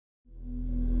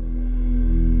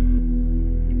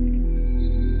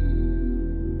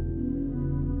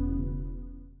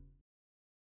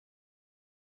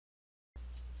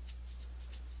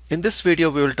In this video,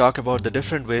 we will talk about the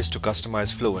different ways to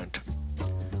customize Fluent.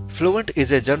 Fluent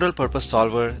is a general purpose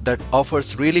solver that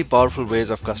offers really powerful ways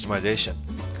of customization.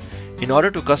 In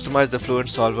order to customize the Fluent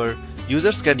solver,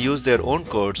 users can use their own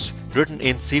codes written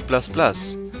in C++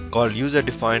 called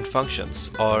user-defined functions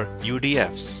or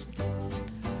UDFs.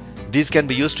 These can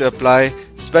be used to apply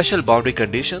special boundary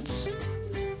conditions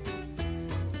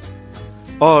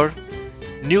or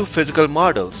new physical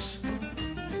models,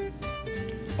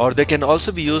 or they can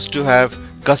also be used to have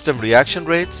custom reaction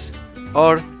rates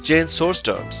or change source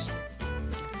terms.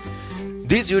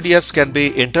 These UDFs can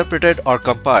be interpreted or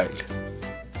compiled.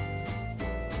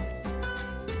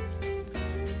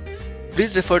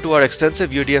 Please refer to our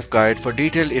extensive UDF guide for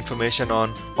detailed information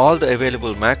on all the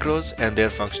available macros and their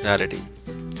functionality.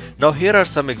 Now here are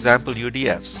some example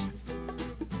UDFs.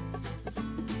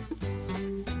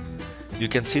 You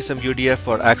can see some UDF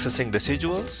for accessing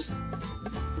residuals,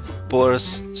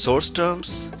 porous source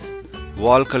terms,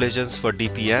 wall collisions for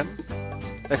DPM,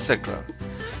 etc.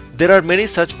 There are many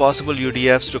such possible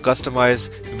UDFs to customize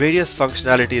various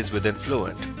functionalities within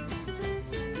Fluent.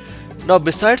 Now,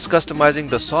 besides customizing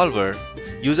the solver,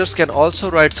 users can also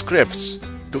write scripts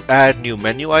to add new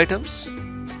menu items,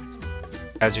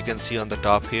 as you can see on the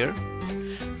top here,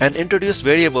 and introduce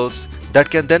variables that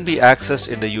can then be accessed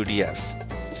in the UDF.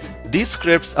 These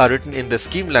scripts are written in the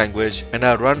scheme language and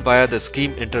are run via the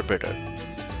scheme interpreter.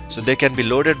 So they can be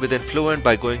loaded within Fluent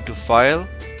by going to File,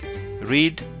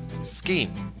 Read,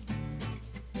 Scheme.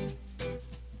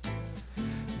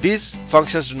 These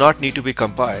functions do not need to be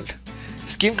compiled.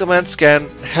 Scheme commands can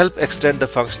help extend the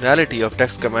functionality of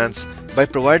text commands by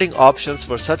providing options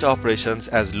for such operations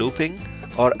as looping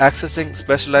or accessing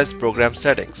specialized program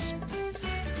settings.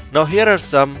 Now here are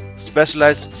some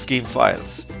specialized scheme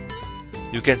files.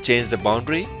 You can change the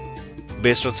boundary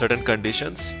based on certain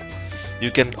conditions.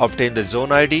 You can obtain the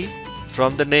zone ID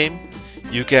from the name.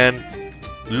 You can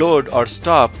load or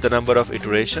stop the number of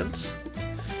iterations.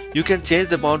 You can change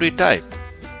the boundary type.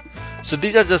 So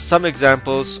these are just some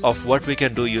examples of what we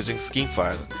can do using scheme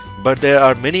file, but there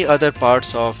are many other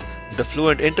parts of the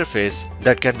Fluent interface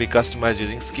that can be customized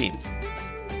using scheme.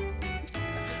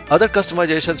 Other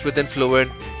customizations within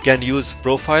Fluent can use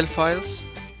profile files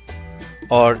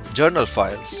or journal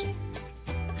files.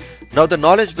 Now the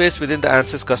knowledge base within the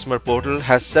ANSYS customer portal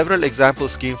has several example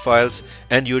scheme files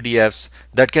and UDFs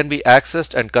that can be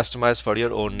accessed and customized for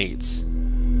your own needs.